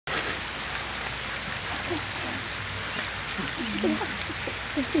A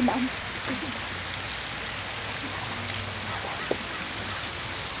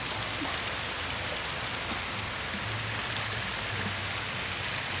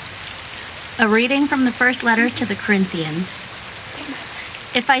reading from the first letter to the Corinthians.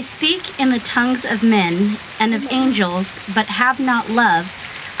 If I speak in the tongues of men and of angels, but have not love,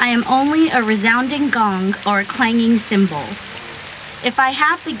 I am only a resounding gong or a clanging cymbal. If I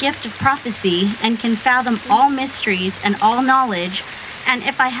have the gift of prophecy and can fathom all mysteries and all knowledge, and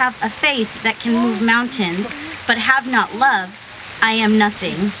if I have a faith that can move mountains, but have not love, I am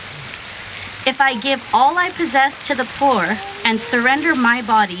nothing. If I give all I possess to the poor and surrender my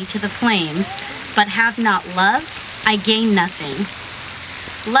body to the flames, but have not love, I gain nothing.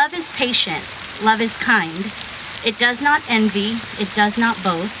 Love is patient, love is kind. It does not envy, it does not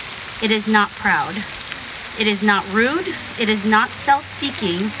boast, it is not proud. It is not rude, it is not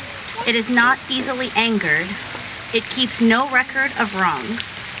self-seeking, it is not easily angered, it keeps no record of wrongs.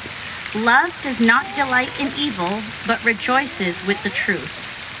 Love does not delight in evil, but rejoices with the truth.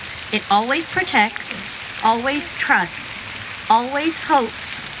 It always protects, always trusts, always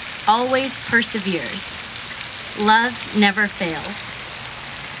hopes, always perseveres. Love never fails.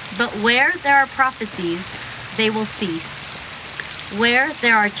 But where there are prophecies, they will cease. Where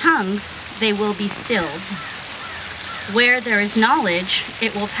there are tongues, they will be stilled. Where there is knowledge,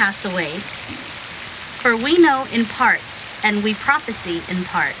 it will pass away. For we know in part, and we prophesy in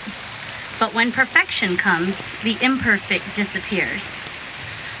part. But when perfection comes, the imperfect disappears.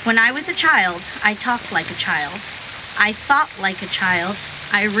 When I was a child, I talked like a child. I thought like a child.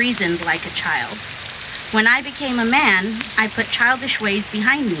 I reasoned like a child. When I became a man, I put childish ways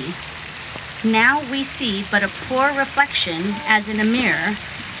behind me. Now we see but a poor reflection as in a mirror.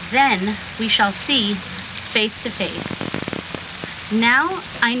 Then we shall see face to face. Now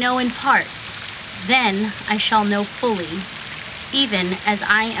I know in part. Then I shall know fully, even as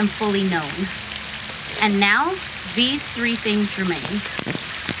I am fully known. And now these three things remain: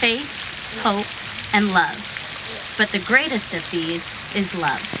 faith, hope, and love. But the greatest of these is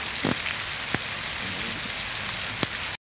love.